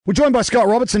We're joined by Scott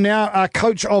Robertson now,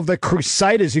 coach of the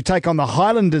Crusaders, who take on the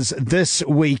Highlanders this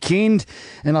weekend.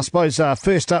 And I suppose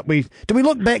first up, do we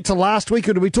look back to last week,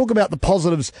 or do we talk about the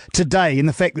positives today in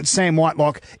the fact that Sam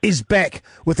Whitelock is back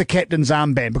with the captain's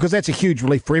armband? Because that's a huge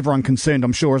relief for everyone concerned,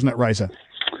 I'm sure, isn't it, Razor?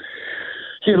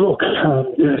 Yeah, look,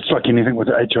 it's like anything with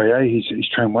the HIA. He's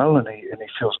trained well and he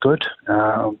feels good.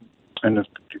 And it's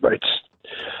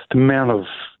the amount of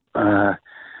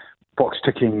box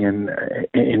ticking and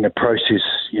in the process,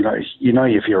 you know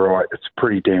if you're right, it's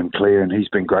pretty damn clear. And he's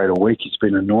been great all week. He's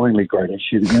been annoyingly great at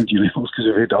shooting energy levels because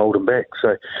we've had to hold him back.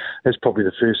 So that's probably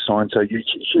the first sign. So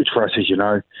huge for us, as you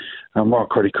know. Mark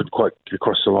Crotty couldn't quite get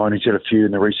across the line. He's had a few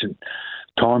in the recent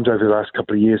times over the last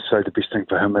couple of years, so the best thing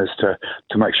for him is to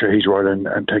make sure he's right and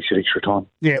takes that extra time.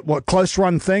 Yeah, what, close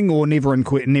run thing or never in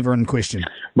question?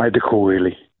 Made the call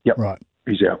early. Yep. Right.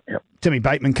 He's out, yep. Timmy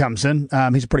Bateman comes in.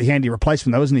 He's a pretty handy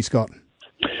replacement though, isn't he, Scott?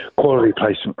 Quality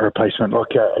replacement,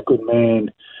 like a good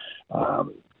man,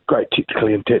 great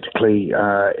technically and tactically,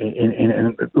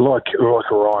 and like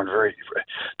Orion, very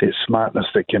that smartness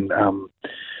that can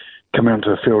come onto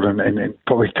the field and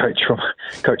probably coach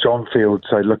on field.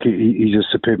 So look, he's a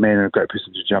superb man and a great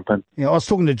person to jump in. Yeah, I was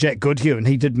talking to Jack Goodhue and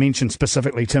he did mention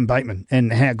specifically Tim Bateman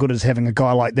and how good is having a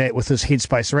guy like that with his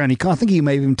headspace around. I think he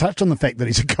may have even touched on the fact that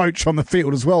he's a coach on the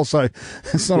field as well, so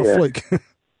it's not a fluke.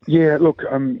 Yeah, look,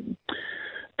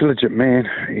 diligent man.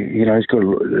 You know, he's got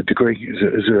a degree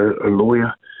as a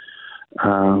lawyer.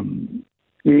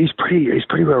 He's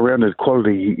pretty well rounded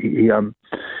quality.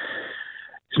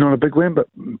 He's not a big man,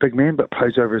 but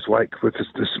plays over his weight with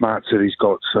the smarts that he's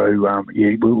got. So, we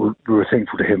were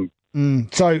thankful to him.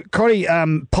 So, Crotty,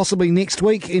 possibly next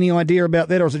week, any idea about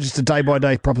that, or is it just a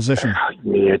day-by-day proposition?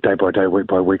 Yeah, day-by-day,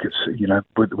 week-by-week. It's, you know,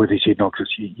 with these head knocks,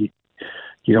 you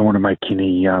don't want to make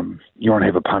any, you want to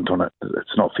have a punt on it.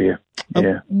 It's not fair.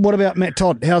 Yeah. What about Matt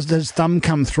Todd? How's his thumb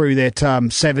come through that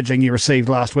savaging you received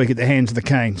last week at the hands of the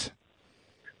Canes?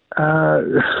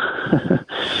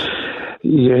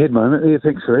 Yeah, head moment. Yeah,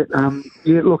 thanks for that.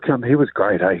 Look, he was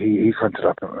great. He fronted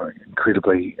up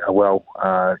incredibly well.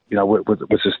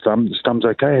 With his thumb. His thumb's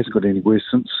okay. Hasn't got any worse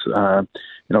since.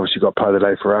 Obviously got part of the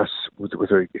day for us with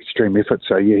an extreme effort.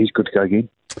 So, yeah, he's good to go again.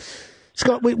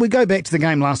 Scott, we go back to the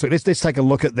game last week. Let's take a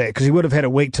look at that, because you would have had a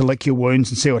week to lick your wounds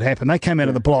and see what happened. They came out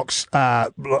of the blocks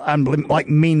like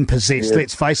men possessed,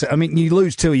 let's face it. I mean, you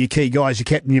lose two of your key guys, your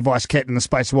captain, your vice-captain, in the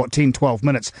space of, 10, 12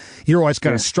 minutes. You're always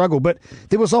going to struggle. But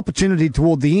there was opportunity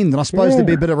toward the end, and I suppose there'd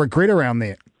be a bit of regret around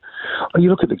that. Oh, you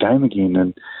look at the game again,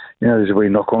 and there's a wee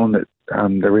knock-on that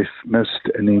the ref missed,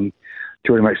 and then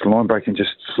Jordy makes the line break and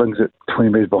just slings it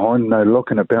 20 metres behind, no look,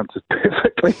 and it bounces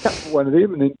perfectly up for one of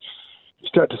them, and then you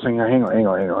start to think, hang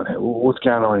on, what's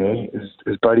going on here?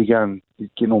 Is Bodie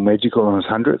getting all magical on his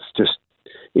hundredths? Just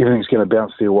everything's going to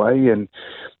bounce their way, and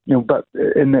but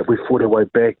in that we fought our way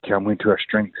back, went to our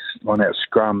strengths on our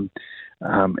scrum,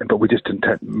 but we just didn't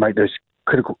take those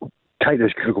critical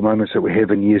moments that we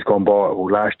have in years gone by, or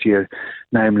last year,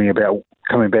 namely about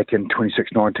coming back in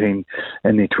 26-19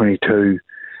 and then 22.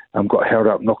 Got held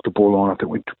up, knocked the ball on. I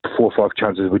think we took 4 or 5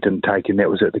 chances we didn't take, and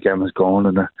that was it. The game was gone,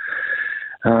 and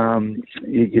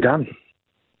you're done.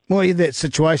 Well, you had that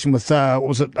situation with,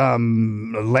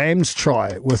 Lamb's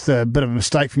try, with a bit of a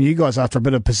mistake from you guys after a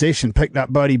bit of possession, picked up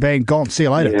Bodie, bang, gone, see you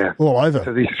later, all over.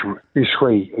 So there's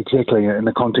three, exactly, in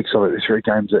the context of it, there's 3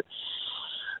 games that,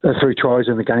 3 tries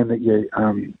in the game that you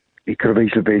could have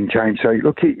easily been changed. So,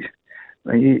 look, you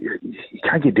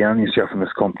can't get down on yourself in this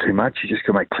comp too much. You just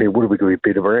got to make clear, what are we going to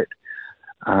be better at?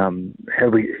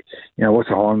 What's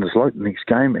the Highlanders like the next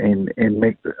game, and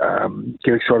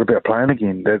get excited about playing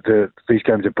again. These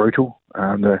games are brutal,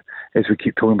 as we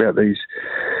keep talking about these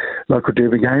local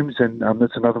derby games, and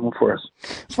that's another one for us. I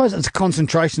suppose it's a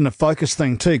concentration and a focus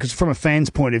thing too, because from a fan's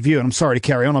point of view, and I'm sorry to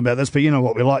carry on about this, but you know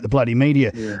what we like, the bloody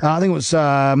media. Yeah. I think it was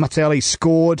Matali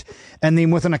scored, and then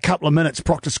within a couple of minutes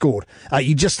Proctor scored.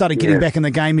 You just started getting back in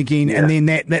the game again, and then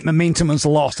that momentum is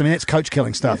lost. I mean, that's coach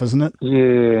killing stuff, isn't it?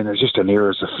 Yeah, and it's just an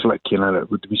error as a flick,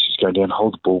 with the missus going down,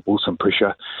 hold the ball, some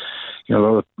pressure. A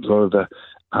lot of the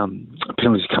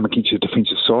penalties come against your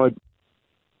defensive side.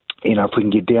 If we can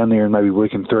get down there and maybe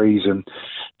work in threes and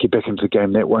get back into the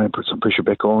game that way and put some pressure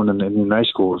back on, and then they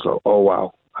score, it's like, oh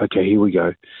wow, okay, here we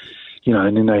go.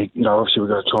 And then they, obviously we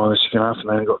got a try in the second half, and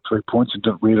they only got 3 points and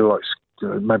didn't really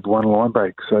maybe one line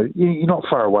break. So you're not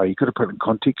far away. You got to put it in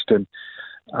context, and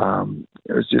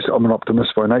it was just, I'm an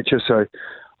optimist by nature, so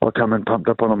I'll come in pumped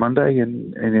up on a Monday,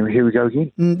 and then here we go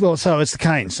again. Well, so it's the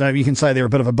Canes, so you can say they're a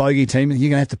bit of a bogey team. You're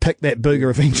going to have to pick that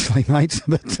booger eventually, mate.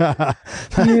 But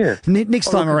next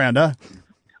time around,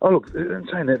 Oh, look, in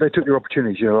saying that, they took their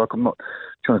opportunities. I'm not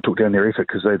trying to talk down their effort,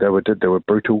 because they were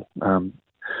brutal.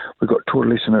 we got taught a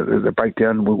lesson at the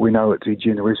breakdown. We know it's edgy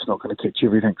and the ref's not going to catch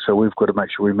everything, so we've got to make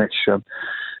sure we match that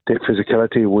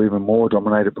physicality or even more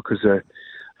dominate it, because the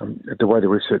way the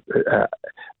refs it's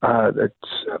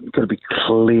got to be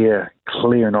clear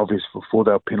and obvious before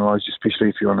they'll penalise, especially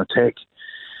if you're on attack.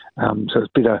 So it's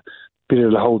better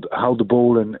to hold the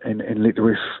ball and let the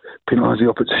ref penalise the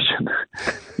opposition.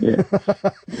 Yeah.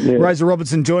 Razor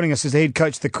Robertson joining us as the head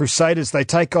coach of the Crusaders. They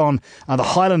take on the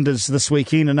Highlanders this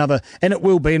weekend. And it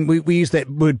will be, and we use that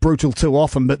word brutal too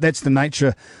often, but that's the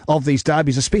nature of these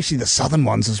derbies, especially the southern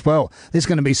ones as well. There's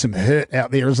going to be some hurt out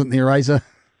there, isn't there, Razor?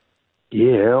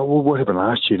 Yeah, well, what happened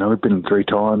last year? We've been in 3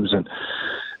 times, and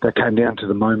they came down to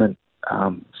the moment,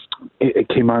 at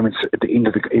key moments at the end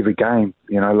of every game.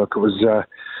 Look, it was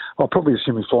probably a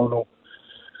semi-final,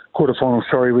 quarter-final.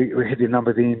 Sorry, we hit the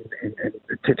number then, and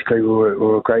technically we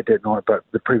were great that night. But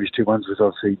the previous 2 ones was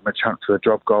obviously Mitch Hunt for a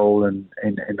drop goal, and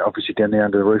obviously down there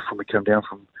under the roof when we come down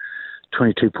from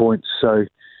 22 points. So.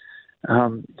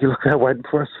 You look, they're waiting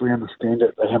for us. We understand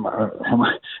it. How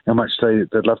much they'd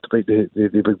love to beat their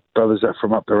big brothers up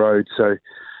from up the road. So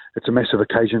it's a massive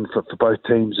occasion for both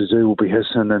teams. The zoo will be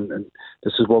hissing, and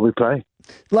this is what we play.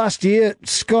 Last year,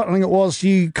 Scott, I think it was,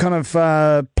 you kind of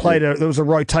played there was a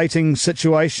rotating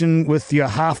situation with your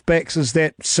halfbacks. Is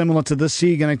that similar to this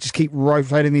year? You're going to just keep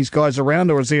rotating these guys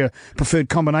around, or is there a preferred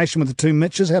combination with the 2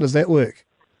 Mitches? How does that work?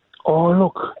 Oh,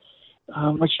 look.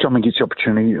 Mitch Drummond gets the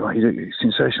opportunity. He's a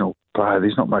sensational player.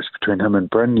 There's not much between him and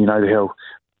Bryn. You know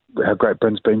how great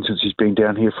Bryn's been since he's been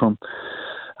down here from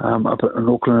up in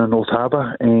Auckland and North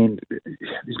Harbour, and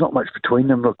there's not much between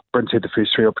them. Look, Bryn's had the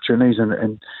first 3 opportunities,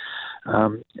 and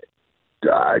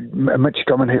Mitch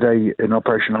Drummond had an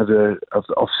operation of the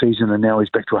off-season, and now he's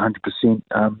back to 100%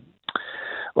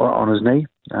 on his knee.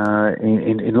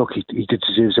 And look, he did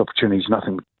deserve his opportunities.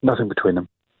 Nothing between them.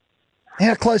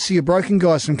 How close are your broken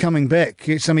guys from coming back?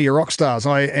 Some of your rock stars.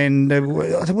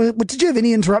 Did you have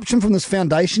any interruption from this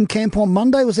foundation camp on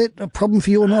Monday? Was that a problem for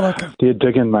you or not? They're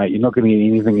digging, mate. You're not going to get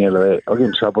anything out of that. I'll get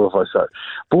in trouble if I say.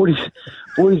 Boys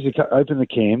open the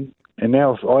cam, and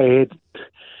now if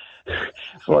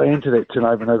I enter that tin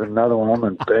open another one, I'm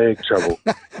in big trouble.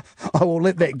 I will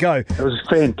let that go. It was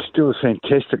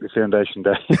fantastic, the foundation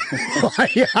day.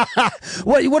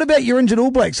 What about your injured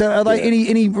All Blacks? Are they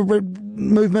any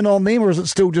movement on them, or is it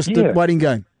still just a waiting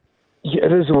game? Yeah,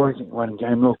 it is a waiting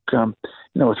game. Look,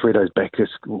 with Rito's back,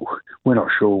 we're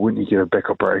not sure when you get a back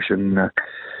operation,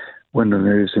 when the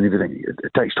nerves and everything,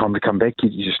 it takes time to come back.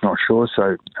 You're just not sure.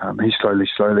 So he's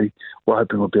slowly. We're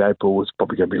hoping we'll be April. It's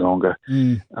probably going to be longer.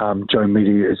 Joe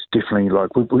Meaty is definitely so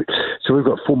we've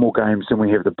got 4 more games, then we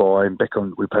have the bye, and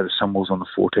we play the Sunwolves on the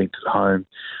 14th at home.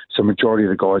 So majority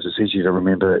of the guys, it's easy to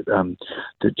remember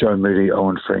that Joe Meaty,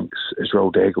 Owen Franks,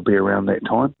 Israel Dagg will be around that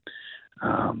time.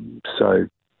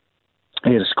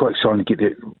 It's quite exciting to get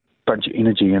that bunch of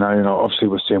energy, and obviously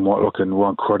with Sam Whitelock and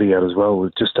Ryan Crotty out as well,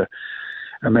 with just a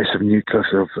massive nucleus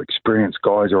of experienced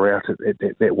guys are out at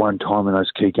that one time in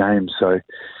those key games. So,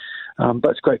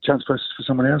 but it's a great chance for us, for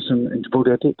someone else, and to build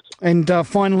our depth. And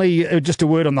finally, just a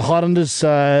word on the Highlanders.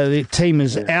 The team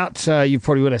is out. You've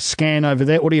probably got a scan over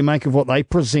that. What do you make of what they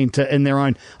present in their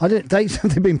own?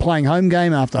 They've been playing home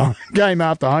game after game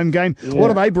after home game. Yeah. What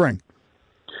do they bring?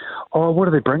 Oh, what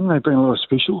do they bring? They bring a lot of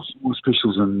specials, more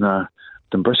specials than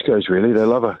Briscoes, really. They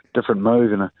love a different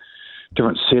move and a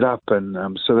different setup,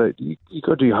 and so you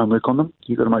got to do your homework on them.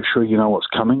 You got to make sure you know what's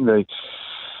coming. They're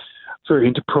very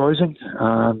enterprising,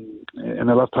 and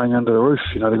they love playing under the roof.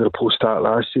 They got a poor start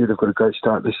last year. They've got a great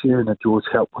start this year, and they've always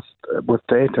helped with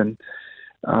that. And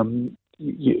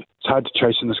it's hard to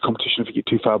chase in this competition if you get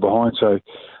too far behind. So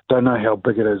they know how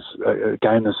big it is, a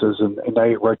game this is, and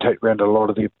they rotate around a lot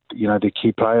of their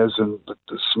key players, and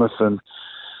the Smith and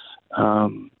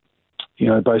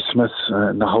Bo Smith,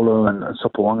 Naholo and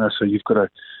Sopawanga, so you've got to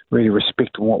really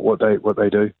respect what they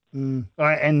do.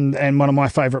 And one of my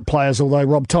favourite players, although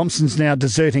Rob Thompson's now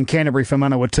deserting Canterbury for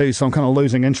Manawatu, so I'm kind of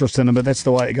losing interest in him, but that's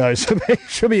the way it goes.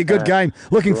 Should be a good game.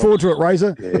 Looking forward to it,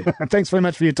 Razor. Yeah. Thanks very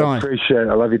much for your time. Appreciate it.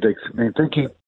 I love you, Dix. Man, thank you.